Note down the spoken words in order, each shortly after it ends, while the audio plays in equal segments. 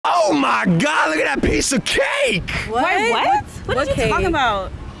Oh my God, look at that piece of cake! What? Wait, what? What are you talking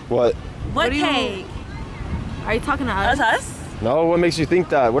about? What? What cake? Are you talking to us? Us? No, what makes you think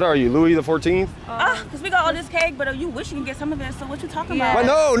that? What are you, Louis the 14th? Because we got all this cake, but you wish you can get some of it, so what you talking about? What?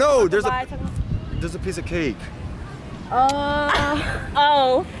 No, there's a piece of cake.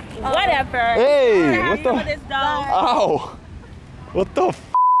 Whatever. Hey, what the? This, ow. What the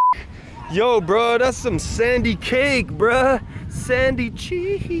f? Yo, bro, that's some sandy cake, bruh. Sandy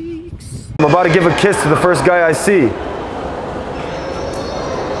cheeks. I'm about to give a kiss to the first guy I see.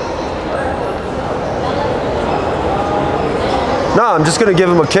 No, I'm just gonna give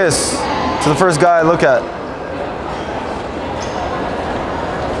him a kiss to the first guy I look at.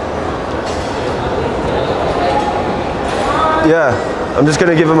 Yeah, I'm just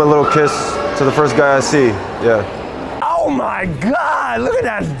gonna give him a little kiss to the first guy I see. Yeah. Oh my God, look at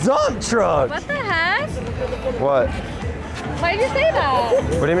that dump truck. What the heck? What? Why did you say that?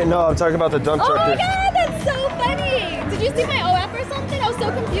 What do you mean? No, I'm talking about the dump truck. Oh my God, that's so funny. Did you see my OF or something? I was so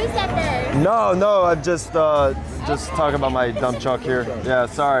confused at first. No, I'm just talking about my dump truck here. Yeah,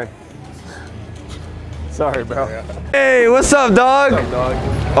 sorry. Sorry, bro. Hey, what's up, dog? What's up, dog?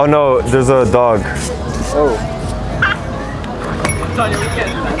 Oh no, there's a dog. Oh.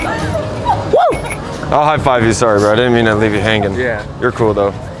 I'll high five you, sorry, bro. I didn't mean to leave you hanging. Yeah. You're cool,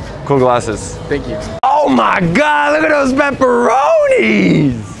 though. Cool glasses. Thank you. Oh my God, look at those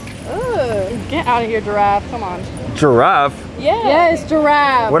pepperonis! Ugh. Get out of here, giraffe. Come on. Giraffe? Yeah. Yes,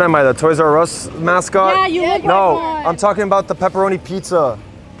 giraffe. What am I, the Toys R Us mascot? Yeah, you look No, like one. I'm talking about the pepperoni pizza.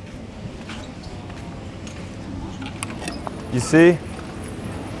 You see?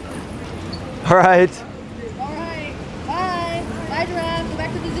 All right. Bye. Bye, giraffe. Go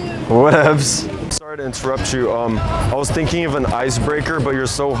back to the zoo. Whatevs. Sorry to interrupt you. I was thinking of an icebreaker, but you're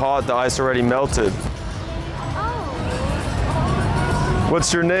so hot, the ice already melted. Oh.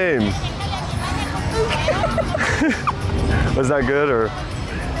 What's your name? Was that good or?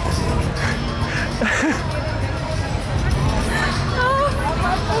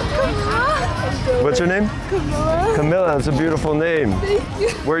 What's your name? Camilla. Camilla, that's a beautiful name. Thank you.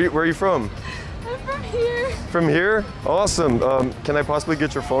 Where are you from? I'm from here. From here? Awesome. Can I possibly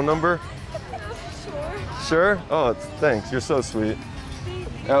get your phone number? Sure. Sure? Oh, thanks. You're so sweet.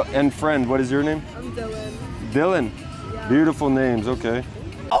 And friend, what is your name? I'm Dylan. Dylan? Yeah. Beautiful names, okay.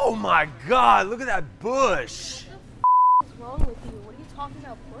 Oh my God, look at that bush. What's wrong with you? What are you talking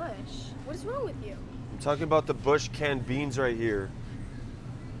about, bush? What is wrong with you? I'm talking about the bush canned beans right here.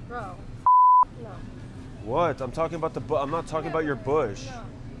 Bro. No. What? I'm talking about I'm not talking about your bush. No.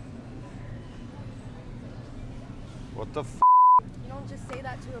 What the f? You don't just say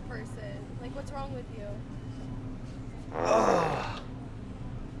that to a person. Like, what's wrong with you? Ugh.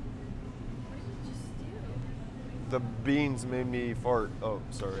 What did you just do? The beans made me fart. Oh,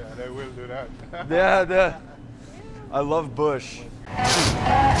 sorry. Yeah, they will do that. Yeah. I love bush.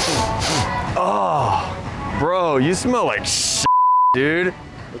 Oh, bro, you smell like shit, dude.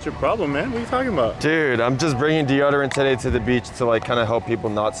 What's your problem, man? What are you talking about? Dude, I'm just bringing deodorant today to the beach to like kind of help people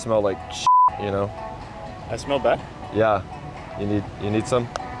not smell like shit, you know? I smell bad? Yeah. You need some?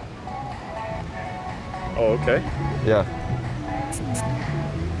 Oh, okay. Yeah.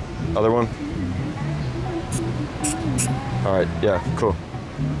 Other one? All right, yeah, cool.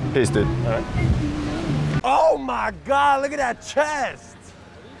 Peace, dude. All right. Oh my God, look at that chest!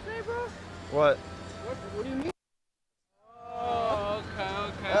 What did you say, bro? What? What do you mean? Oh,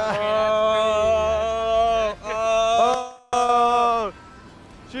 okay. Oh.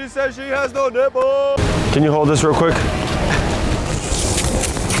 She says she has no nipple. Can you hold this real quick?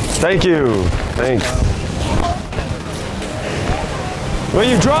 Thank you. Thanks. Well,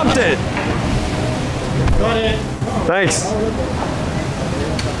 you dropped it. Got it. Thanks.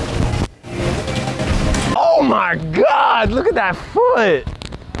 Oh my God, look at that foot.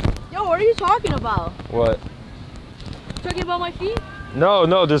 Yo, what are you talking about? What? Talking about my feet? No,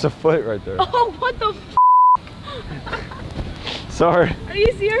 there's a foot right there. Oh, what the f? Sorry. Are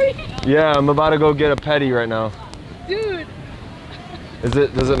you serious? Yeah, I'm about to go get a pedi right now. Dude.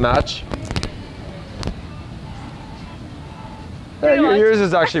 Does it match? Pretty much. Yours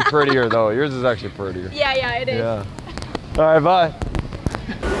is actually prettier though. Yours is actually prettier. Yeah, it is. Yeah. All right, bye.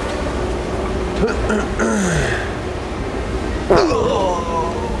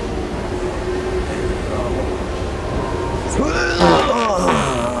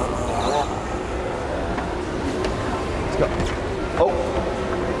 Let's go. Oh.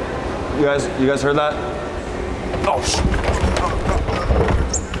 You guys heard that? Oh shit.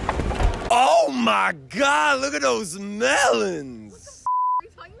 Oh my God, look at those melons. Are you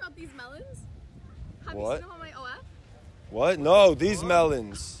talking about these melons? Have What? you seen them on my OF? What? No, these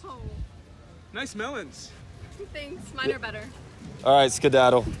melons. Oh, Nice melons. Thanks. Mine are better. All right,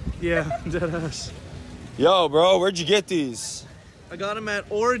 skedaddle. Yeah, deadass. Yo, bro, where'd you get these? I got them at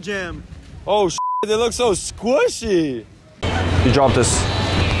Origam. Oh, shit, they look so squishy. You dropped this.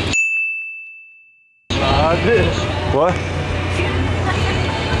 What?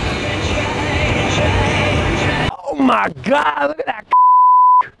 Oh my God, look at that.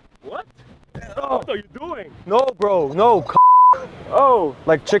 What? Oh. What are you doing? No, bro, no. Oh,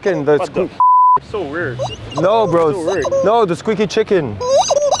 Like chicken, the what the so weird. no, bro. So weird. No, the squeaky chicken.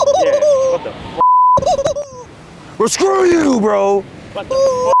 Yeah, what the Well, screw you, bro. What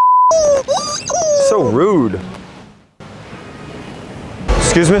the So rude.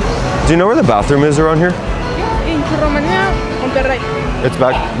 Excuse me? Do you know where the bathroom is around here? In Churromania on the right. It's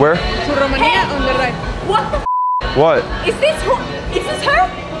back where? Churromania on the right. What the What? Is this who? Is this her?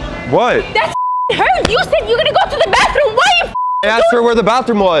 What? That's her. You said you're gonna go to the bathroom. Why you I asked her where the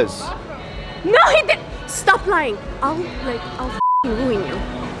bathroom was. No, he did. Stop lying. I'll ruin you.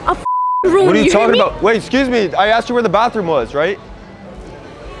 I'll ruin you. What are you hear talking me? about? Wait, excuse me. I asked you where the bathroom was, right?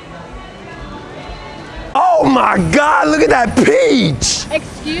 Oh my God, look at that peach.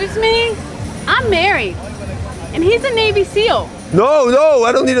 Excuse me? I'm married. And he's a Navy SEAL. No, no,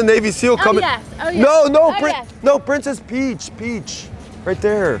 I don't need a Navy SEAL coming. yes. Oh, yes. No, no, Oh, yes. no, Princess Peach, Peach. Right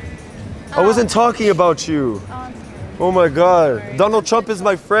there. I wasn't talking about you. Oh my God. Donald Trump is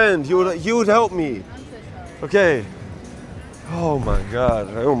my friend. He would help me. Okay. Oh my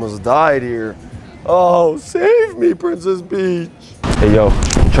God. I almost died here. Oh, save me, Princess Peach. Hey, yo,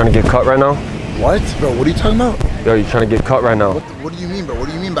 you trying to get cut right now? What? Bro, what are you talking about? Yo, you trying to get cut right now? What do you mean, bro? What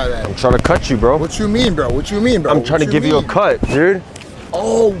do you mean by that? I'm trying to cut you, bro. What you mean, bro? What you mean, bro? I'm trying to give you a cut, dude.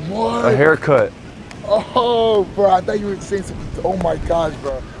 Oh, what? A haircut. Oh, bro, I thought you were saying something. Oh my gosh,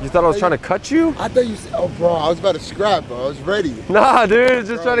 bro. You thought I was trying to cut you? I thought you said, oh, bro, I was about to scrap, bro. I was ready. Nah, dude,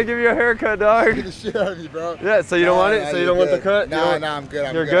 just trying to give you a haircut, dog. Get the shit out of me, bro. Yeah, so you don't want it? So you don't want the cut? Nah, I'm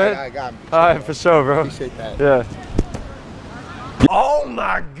good. You're good? I got me. All right, for sure, bro. Appreciate that. Yeah. Oh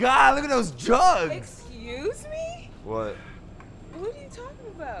my God, look at those jugs. Excuse me? What? What are you talking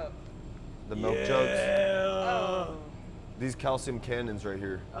about? The milk jugs? These calcium cannons right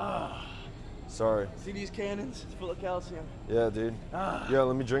here. Sorry. See these cannons? It's full of calcium. Yeah, dude. Yeah,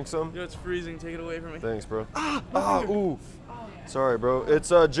 let me drink some. Yo, it's freezing. Take it away from me. Thanks, bro. Ooh. Sorry, bro. It's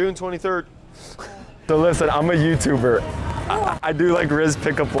June 23rd. So listen, I'm a YouTuber. I do like Riz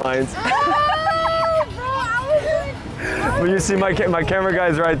pickup lines. But you see my camera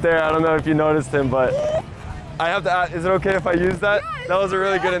guy's right there. I don't know if you noticed him, but I have to ask, is it okay if I use that? Yes, that was a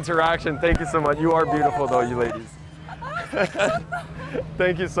really good interaction. Thank you so much. You are beautiful though, you ladies.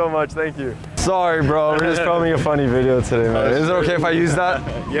 Thank you so much, thank you. Sorry, bro, we're just filming a funny video today, man. Is it okay if I use that?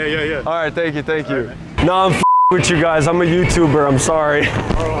 Yeah. All right, thank you. No, I'm with you guys. I'm a YouTuber, I'm sorry.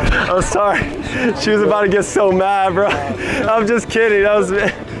 I'm sorry. She was about to get so mad, bro. I'm just kidding,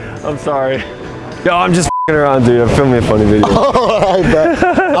 I'm sorry. Yo, I'm just around, dude. I'm filming a funny video. All right, bro.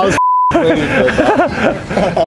 I was waiting for that.